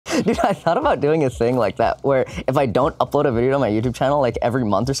Dude, I thought about doing a thing like that where if I don't upload a video to my YouTube channel like every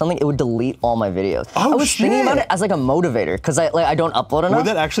month or something, it would delete all my videos. Oh, I was thinking about it as like a motivator because I don't upload enough. Would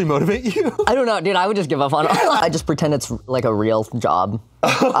that actually motivate you? I don't know, dude. I would just give up on it. I just pretend it's like a real job.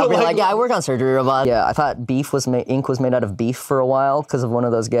 I'll be like, yeah, I work on surgery robots. Yeah, I thought ink was made out of beef for a while because of one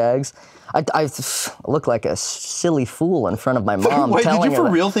of those gags. I look like a silly fool in front of my mom. Wait, did you for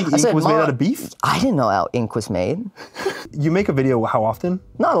real think ink was made out of beef? I didn't know how ink was made. You make a video how often?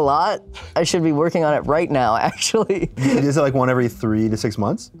 Not a lot. I should be working on it right now, actually. Is it like one every 3 to 6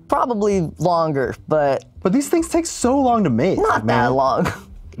 months? Probably longer, but... But these things take so long to make, Not man. that long.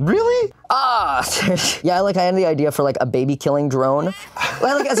 Really? Yeah, I had the idea for like a baby killing drone.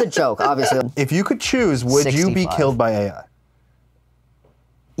 Well, like as a joke, obviously. If you could choose, would you be killed by AI?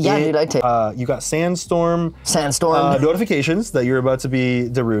 Yeah, dude, I'd take. You got Sandstorm. Sandstorm. Notifications that you're about to be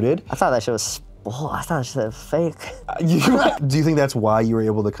derooted. I thought that shit was. Oh, I thought that shit was fake. Do you think that's why you were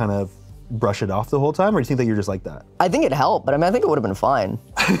able to kind of brush it off the whole time, or do you think that you're just like that? I think it helped, but I mean, I think it would have been fine.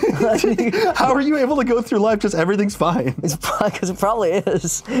 How are you able to go through life just everything's fine? It's because it probably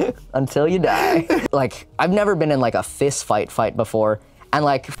is until you die. Like, I've never been in like a fist fight before, and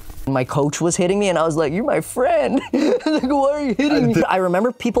like my coach was hitting me, and I was like, "You're my friend." Like, why are you hitting me? I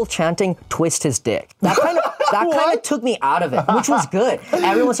remember people chanting, "Twist his dick." That kind of took me out of it, which was good.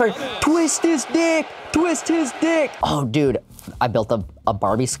 Everyone started, "Twist his dick, twist his dick." Oh, dude. I built a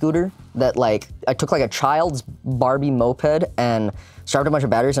Barbie scooter that like, I took like a child's Barbie moped and strapped a bunch of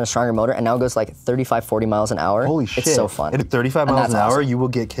batteries and a stronger motor, and now it goes like 35, 40 miles an hour. Holy shit. It's so fun. At 35 miles an hour, you will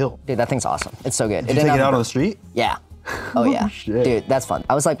get killed. Dude, that thing's awesome. It's so good. Did you take it out on the street? Yeah. Oh yeah. Shit. Dude, that's fun.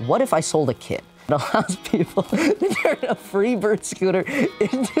 I was like, what if I sold a kit? It allows people to turn a free bird scooter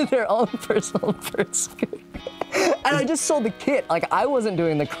into their own personal bird scooter. And I just sold the kit. Like, I wasn't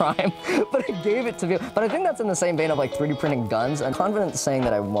doing the crime, but I gave it to people. But I think that's in the same vein of like 3D printing guns. I'm confident saying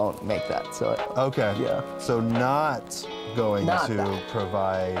that I won't make that, so. Okay. Yeah. So not going to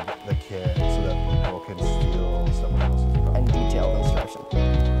provide the kit so that people can steal someone else's property.